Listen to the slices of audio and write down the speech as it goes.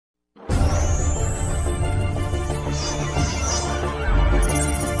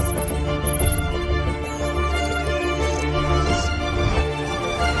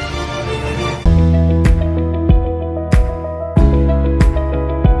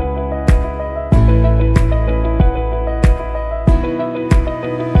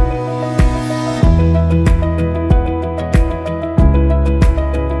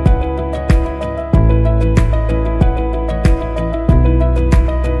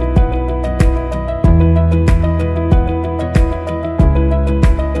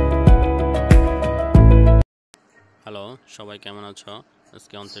কেমন আছো?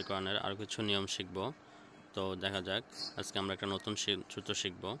 আজকে অন্তরীকরণের আরও কিছু নিয়ম শিখব। তো দেখা যাক, আজকে আমরা একটা নতুন সূত্র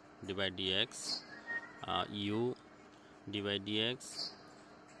শিখব। Divide dx you divide dx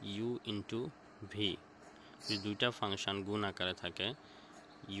you into V. যদি দুইটা ফাংশন গুণ আকারে থাকে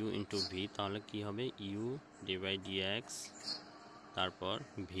ইউ ইন্টু ভি, তাহলে কি হবে? ইউ ডিভাইড ডিএক্স তারপর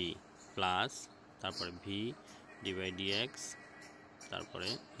ভি প্লাস তারপরে ভি ডিভাইড ডিএক্স তারপরে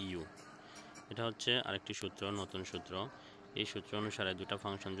ইউ। এটা হচ্ছে আরেকটি সূত্র, নতুন সূত্র। এই সূত্র অনুসারে দুটা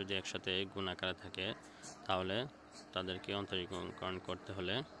ফাংশন যদি একসাথে গুণ আকারে থাকে তাহলে তাদেরকে অন্তরীকরণ করতে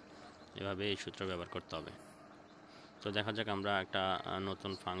হলে এভাবে এই সূত্র ব্যবহার করতে হবে। তো দেখা যাক, আমরা একটা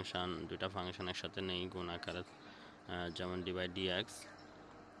নতুন ফাংশন, দুটা ফাংশন একসাথে নেই গুণ আকারে, যেমন ডিভাইড ডিএক্স,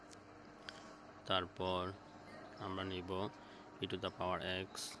 তারপর আমরা নিব ই to the power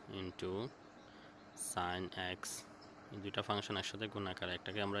x into sine x. এই দুইটা ফাংশন একসাথে গুণ আকারে,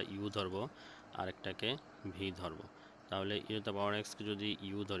 একটাকে আমরা ইউ ধরবো আর একটাকে ভি ধরবো। তাহলে ই টু দ্য পাওয়ার এক্সকে যদি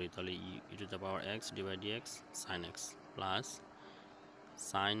ইউ ধরি তাহলে ই to the power x divide dx sine x plus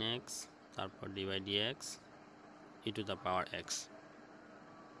sine x তারপর divide dx E to the power x.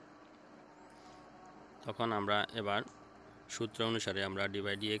 তখন আমরা এবার সূত্র অনুসারে আমরা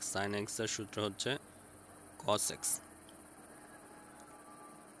ডিভাইড ডিএক্স সাইন এক্স এর সূত্র হচ্ছে কস এক্স,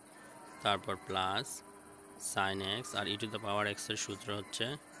 তারপর plus sine x, R E to the power x এর সূত্র হচ্ছে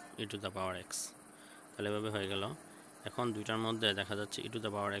ই টু দ্য পাওয়ার এক্স। তাহলে এভাবে হয়ে গেল। এখন দুইটার মধ্যে দেখা যাচ্ছে ই টু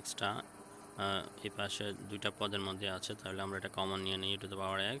দ্য পাওয়ার এক্সটা এই পাশে দুইটা পদের মধ্যে আছে, তাহলে আমরা এটা কমন নিয়ে নিই, ই to the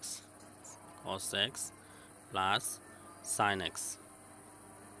power x cos x plus sine x.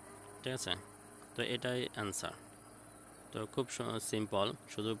 ঠিক আছে, তো এটাই অ্যান্সার। তো খুব সিম্পল,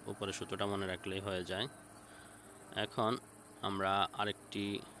 শুধু উপরে সূত্রটা মনে রাখলেই হয়ে যায়। এখন আমরা আরেকটি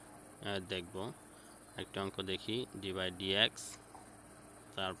দেখব, একটা অঙ্ক দেখি। ডিভাইড ডিএক্স,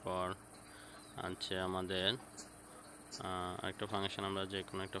 তারপর আছে আমাদের আরেকটা ফাংশন, আমরা যে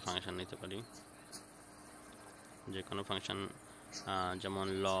কোনো একটা ফাংশন নিতে পারি, যে কোনো ফাংশন, যেমন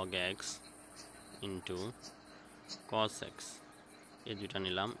log x into cos x. এই দুইটা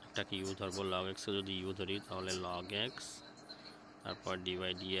নিলাম, একটাকে ইউ ধরবো। লগ এক্সকে যদি ইউ ধরি তাহলে লগ এক্স, তারপর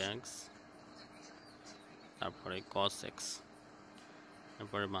ডিভাইড ডিএক্স, তারপরে কস এক্স,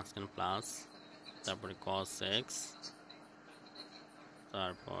 তারপরে মাঝখানে প্লাস, তারপরে কস এক্স,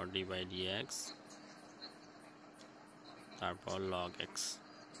 তারপর ডিভাইড ডিএক্স, তারপর লগ এক্স।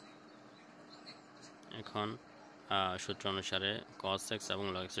 এখন সূত্র অনুসারে কস এক্স এবং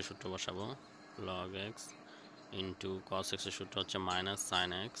লগ এক্সের সূত্র বসাবো। লগ এক্স ইন্টু কস এক্সের সূত্র হচ্ছে minus sine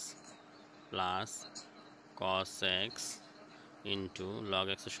x plus cos x into log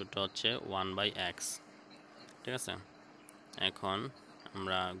এক্সের সূত্র হচ্ছে 1/x। ঠিক আছে, এখন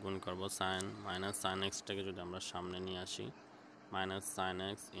আমরা গুণ করব সাইন মাইনাস সাইন এক্সটাকে যদি আমরা সামনে নিয়ে আসি, minus sine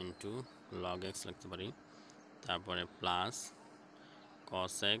x into log x লিখতে পারি, তারপরে প্লাস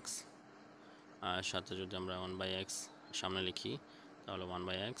কস এক্স আর সাথে যদি আমরা 1/x সামনে লিখি তাহলে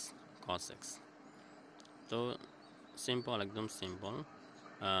 1/x cos x। তো সিম্পল, একদম সিম্পল,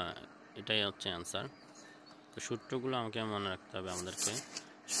 এটাই হচ্ছে অ্যান্সার। তো সূত্রগুলো আমাকে মনে রাখতে হবে আমাদেরকে।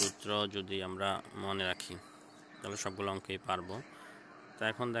 সূত্র যদি আমরা মনে রাখি তাহলে সবগুলো অঙ্কেই পারবো। তো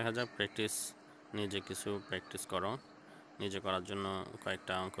এখন দেখা যাক, নিজে কিছু প্র্যাকটিস করো। নিজে করার জন্য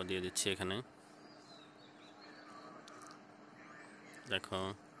কয়েকটা অঙ্ক দিয়ে দিচ্ছি এখানে। দেখো,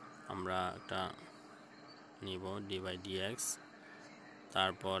 আমরা একটা নিব ডিভাইড ডিএক্স,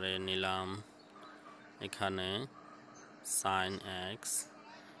 তারপরে নিলাম এখানে sine x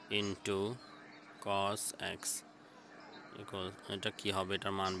into cos x. এটা কি হবে,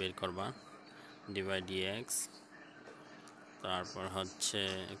 এটার মান বের করবা। ডিভাইড ডিএক্স, তারপর হচ্ছে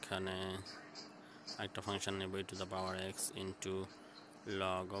এখানে একটা ফাংশন নেব ই to the power x into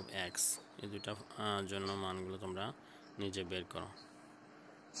log of x. এই দুটা জন্য মানগুলো তোমরা নিজে বের করো,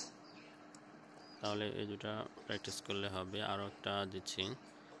 তাহলে এই দুটা প্র্যাকটিস করলে হবে। আরও একটা দিচ্ছি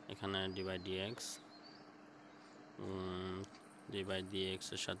এখানে, ডিভাইড ডিএক্স, ডিভাইড ডিএক্স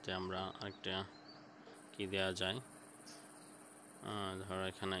এর সাথে আমরা আরেকটা কি দেওয়া যায়, ধরো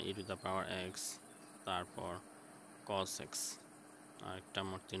এখানে ই টু দ্য পাওয়ার এক্স তারপর কস এক্স। আর একটা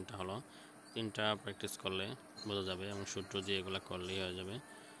মোট তিনটা হলো, তিনটা প্র্যাকটিস করলে বোঝা যাবে এবং সূত্র দিয়ে এগুলো করলেই হয়ে যাবে,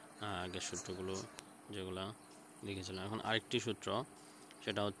 আগের সূত্রগুলো যেগুলো লিখেছিলাম। এখন আরেকটি সূত্র,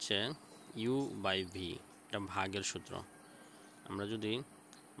 সেটা হচ্ছে ইউ বাই ভি। এটা ভাগের সূত্র। আমরা যদি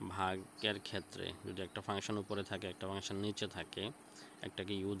ভাগের ক্ষেত্রে যদি একটা ফাংশন উপরে থাকে একটা ফাংশন নিচে থাকে,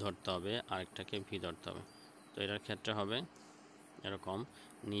 একটাকে ইউ ধরতে হবে আর একটাকে ভি ধরতে হবে। তো এটার ক্ষেত্রে হবে এরকম,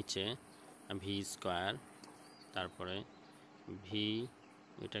 নিচে ভি স্কোয়ার, তারপরে ভি,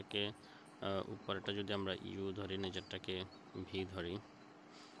 এটাকে উপরেটা যদি আমরা ইউ ধরি, নিচেরটাকে ভি ধরি,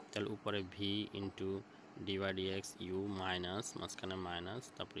 তাহলে উপরে V into dydx u minus মাঝখানে মাইনাস,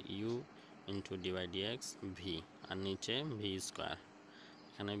 তারপরে u ইন্টু dydx v, আর নিচে v স্কোয়ার,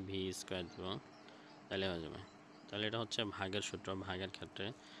 এখানে v স্কোয়ার দেব, তাহলে হয়ে যাবে। তাহলে এটা হচ্ছে ভাগের সূত্র। ভাগের ক্ষেত্রে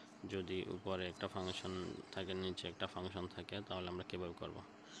যদি উপরে একটা ফাংশন থাকে, নিচে একটা ফাংশন থাকে, তাহলে আমরা কীভাবে করব।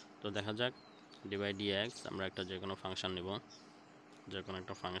 তো দেখা যাক, dydx আমরা একটা যে কোনো ফাংশন নিব, যে কোনো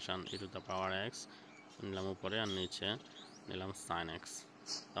একটা function e to the power x নিলাম উপরে, আর নিচে নিলাম sin x।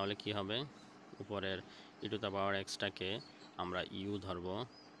 তাহলে কি হবে, উপরের e টু দ্য পাওয়ার xটাকে আমরা u ধরবো,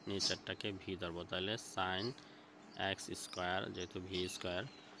 নিচেরটাকে v ধরবো, তাহলে sin x স্কোয়ার, যেহেতু v স্কোয়ার,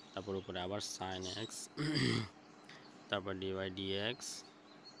 তারপর উপরে আবার sin x, তারপর dydx,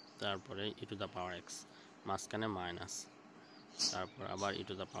 তারপরে e to the power x, মাঝখানে মাইনাস, তারপর আবার e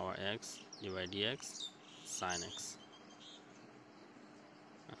to the power x dydx sin x,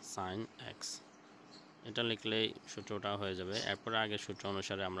 sin x। এটা লিখলেই সূত্রটা হয়ে যাবে। এরপর আগের সূত্র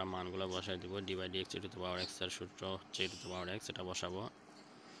অনুসারে আমরা মানগুলো বসাই দিব। dydx e to the power x এর সূত্র হচ্ছে e to the power x, এটা বসাবো,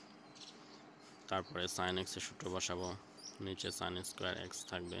 তারপরে sin x এর সূত্র বসাবো, নিচে sin স্কোয়ার x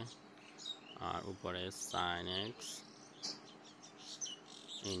থাকবে, আর উপরে sin x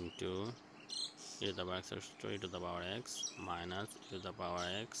into e to the power x এর সূত্র e to the power x minus e to the power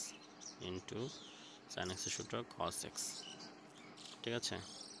x into sin x এর সূত্র cos x। ঠিক আছে,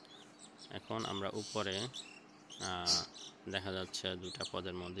 এখন আমরা উপরে দেখা যাচ্ছে দুটা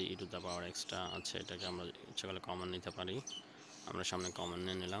পদের মধ্যে e টু দ্য পাওয়ার xটা আছে, এটাকে আমরা ইচ্ছা করলে কমন নিতে পারি। আমরা সামনে কমন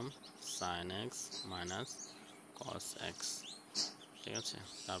নিয়ে নিলাম sin x minus cos x। ঠিক আছে,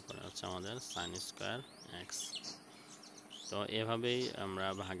 তারপরে হচ্ছে আমাদের sin স্কোয়ার x। তো এভাবেই আমরা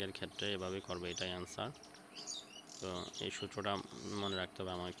ভাগের ক্ষেত্রে এভাবেই করবো, এটাই অ্যান্সার। তো এই সূত্রটা মনে রাখতে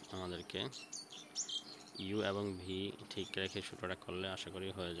হবে আমাদেরকে, u এবং v ঠিক রেখে সূত্রটা করলে আশা করি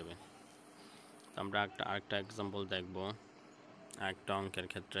হয়ে যাবে। আমরা আরেকটা এক্সাম্পল দেখব, একটা অঙ্কের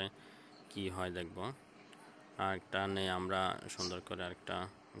ক্ষেত্রে কি হয় দেখব। আরেকটা নেই আমরা সুন্দর করে, আরেকটা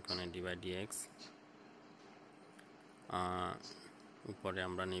এখানে dydx, উপরে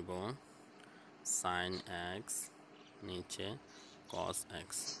আমরা নিব sin x, নিচে cos x।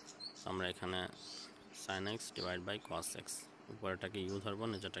 আমরা এখানে sin x divide by cos x, উপরেটাকে u ধরবো,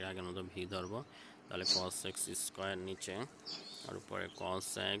 নিচেটাকে আগের মতো v ধরবো, তাহলে cos x স্কোয়ার নিচে, আর উপরে cos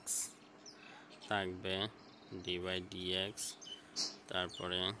x থাকবে dydx,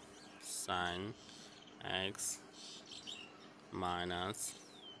 তারপরে sin x মাইনাস,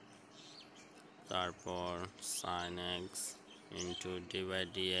 তারপর sin x into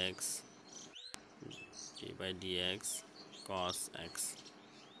dydx cos x।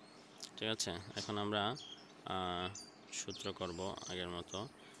 ঠিক আছে, এখন আমরা সূত্র করব আগের মতো।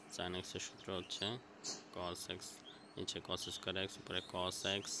 sin x এর সূত্র হচ্ছে cos x, নিচে cos স্কোয়ার x, উপরে cos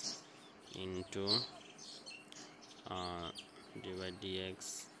x ইন্টু dydx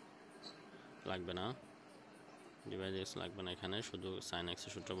লাগবে না, dydx লাগবে না, এখানে শুধু sin x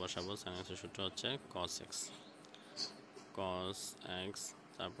এর সূত্র বসাবো। sin x এর সূত্র হচ্ছে cos x,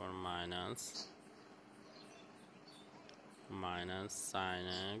 তারপর minus sin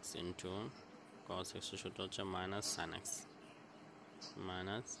x into cos x এর সূত্র হচ্ছে মাইনাস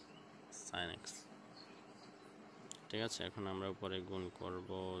sin x। ঠিক আছে, এখন আমরা উপরে গুণ করব,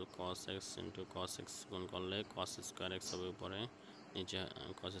 cos x into cos x গুণ করলে cos স্কোয়ার x হবে উপরে, নিচে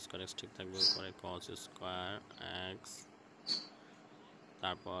cos স্কোয়ার x ঠিক থাকবে, উপরে cos স্কোয়ার x,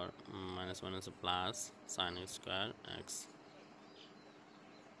 তারপর minus plus sin square x।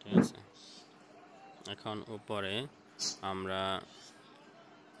 ঠিক আছে, এখন উপরে আমরা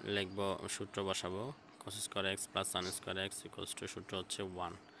লিখব, সূত্র বসাবো, cos square x plus sin square x equals to, সূত্র হচ্ছে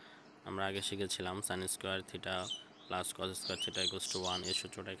 1। আমরা আগে শিখেছিলাম sin square theta plus cos square theta equals to 1, এই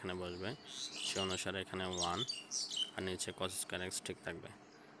সূত্রটা এখানে বসবে, সে অনুসারে এখানে 1, আর নিচে cos স্কোয়ার x ঠিক থাকবে।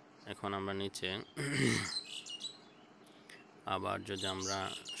 এখন আমরা নিচে আবার যদি আমরা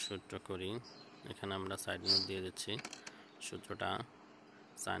সূত্র করি, এখানে আমরা সাইড নোট দিয়ে দিচ্ছি সূত্রটা,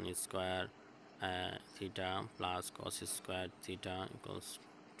 sin square theta plus cos square theta equals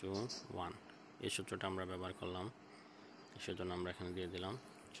to 1, এই সূত্রটা আমরা ব্যবহার করলাম, সেজন্য আমরা এখানে দিয়ে দিলাম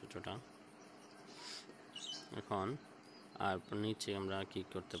সূত্রটা। এখন আর নিচে আমরা কি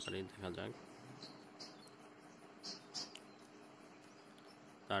করতে পারি দেখা যাক।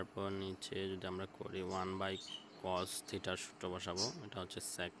 তারপর নিচে যদি আমরা করি 1/cos থিটার সূত্র বসাবো, এটা হচ্ছে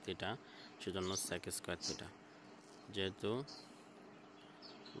sec থিটা, সেজন্য sec স্কোয়ার থিটা, যেহেতু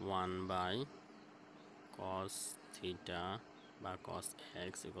 1/cos থিটা বা cos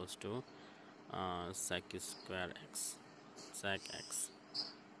x equals to sec square x, sec x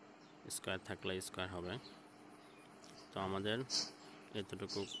square থাকলে স্কোয়ার হবে। তো আমাদের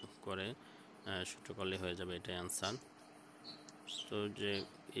এতটুকু করে সূত্র করলে হয়ে যাবে, এটাই অ্যান্সার। তো যে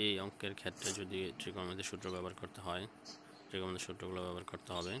এই অঙ্কের ক্ষেত্রে যদি ত্রিকোণমিতির সূত্র ব্যবহার করতে হয়, ত্রিকোণমিতির সূত্রগুলো ব্যবহার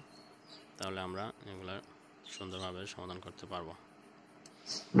করতে হবে, তাহলে আমরা এগুলো সুন্দরভাবে সমাধান করতে পারবো।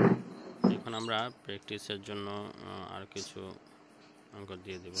 এখন আমরা প্র্যাকটিসের জন্য আর কিছু অঙ্ক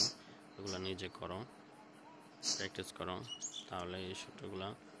দিয়ে দেব, এগুলো নিজে করো, প্র্যাকটিস করো, তাহলে এই সূত্রগুলো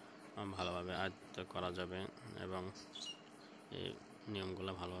ভালোভাবে আয়ত্ত করা যাবে এবং এই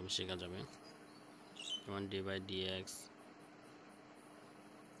নিয়মগুলো ভালোভাবে শেখা যাবে। যেমন d/dx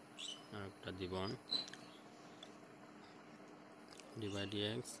আর একটা দিব,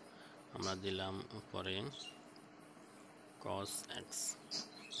 d/dx আমরা দিলাম উপরে cos x,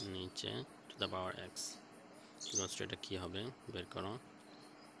 নিচে টু দ্য পাওয়ার x, এটা কি হবে বের করো।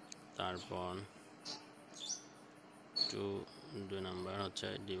 তারপর 2 নাম্বার হচ্ছে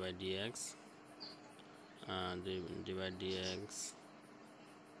d/dx,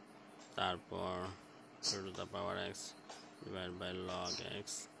 তারপর to the power x divide by log x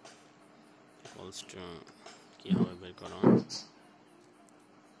equals to কি হবে বের করো।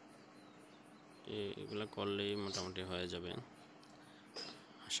 এগুলো করলেই মোটামুটি হয়ে যাবে,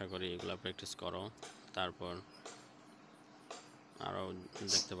 আশা করি এগুলো প্র্যাকটিস করো, তারপর আরও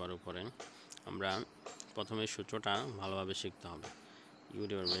দেখতে পারো পরে। আমরা প্রথমে সূত্রটা ভালোভাবে শিখতে হবে। ইউ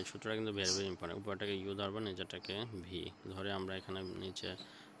ডিভাইড বাই, সূত্রটা কিন্তু ভেরি ভেরি ইম্পর্টেন্ট। উপরটাকে ইউ ধরবো, নিচেটাকে ভি ধরে আমরা এখানে নিচে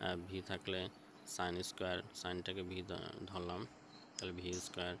ভি থাকলে সাইন স্কোয়ার, সাইনটাকে ভি ধরলাম, তাহলে ভি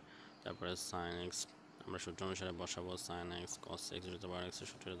স্কোয়ার, তারপরে সাইন এক্স আমরা সূত্র অনুসারে বসাবো, sine x cos x to the power এক্সের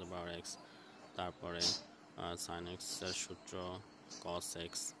সূত্র টু দ্য পাওয়ার এক্স, তারপরে সাইন এক্সের সূত্র কস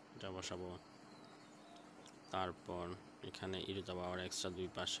এক্স এটা বসাবো, তারপর এখানে ই টু দ্য পাওয়ার এক্সটা দুই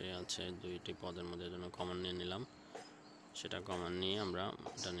পাশে আছে, দুইটি পদের মধ্যে জন্য কমন নিয়ে নিলাম, সেটা কমন নিয়ে আমরা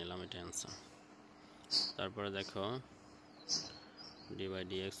এটা নিলাম, এটা অ্যান্সার। তারপরে দেখো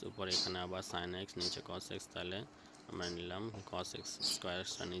d/dx উপরে এখানে আবার সাইন এক্স, নিচে কস এক্স, তাহলে আমরা নিলাম কস এক্স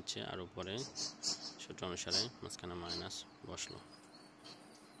স্কোয়ারটা নিচে আর উপরে সূত্র অনুসারে মাঝখানে মাইনাস বসলো।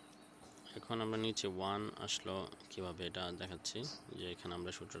 এখন আমরা নিচে 1 আসলো কিভাবে এটা দেখাচ্ছি, যে এখানে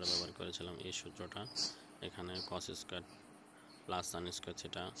আমরা সূত্রটা ব্যবহার করেছিলাম, এই সূত্রটা এখানে cos square plus sine square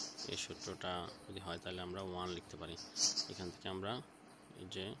theta, এই সূত্রটা যদি হয় তাহলে আমরা 1 লিখতে পারি। এখান থেকে আমরা এই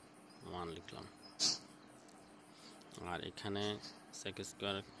যে 1 লিখলাম। আর এখানে sec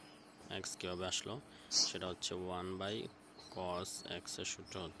স্কোয়ার এক্স কীভাবে আসলো, সেটা হচ্ছে 1/cos x এর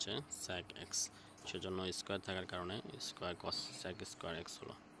সূত্র হচ্ছে sec x, সেজন্য স্কোয়ার থাকার কারণে square cos sec square x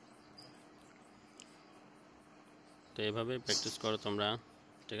হলো। তো এইভাবে প্র্যাকটিস করো তোমরা,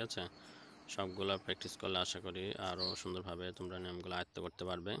 ঠিক আছে? সবগুলো প্র্যাকটিস করলে আশা করি আরও সুন্দরভাবে তোমরা নিয়মগুলো আয়ত্ত করতে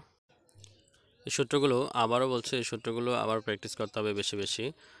পারবে। এই সূত্রগুলো আবারও বলছি, এই সূত্রগুলো আবার প্র্যাকটিস করতে হবে বেশি বেশি,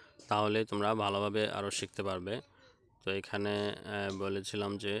 তাহলে তোমরা ভালোভাবে আরও শিখতে পারবে। তো এখানে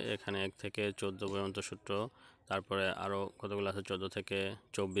বলেছিলাম যে এখানে 1 থেকে 14 পর্যন্ত সূত্র, তারপরে আরও কতগুলো আছে 14 থেকে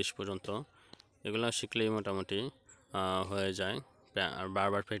 24 পর্যন্ত, এগুলো শিখলেই মোটামুটি হয়ে যায়, আর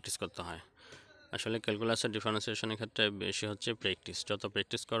বারবার প্র্যাকটিস করতে হয়। আসলে ক্যালকুলাসের ডিফারেন্সিয়েশনের ক্ষেত্রে বেশি হচ্ছে প্র্যাকটিস, যত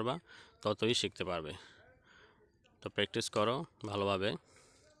প্র্যাকটিস করবা ততই শিখতে পারবে। তো প্র্যাকটিস করো ভালোভাবে।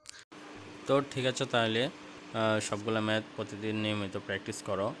 তো ঠিক আছে, তাহলে সবগুলো ম্যাথ প্রতিদিন নিয়মিত প্র্যাকটিস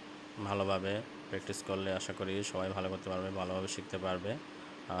করো ভালোভাবে। প্র্যাকটিস করলে আশা করি সবাই ভালো করতে পারবে, ভালোভাবে শিখতে পারবে।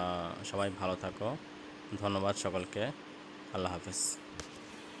 সবাই ভালো থাকো, ধন্যবাদ সকলকে, আল্লাহ হাফেজ।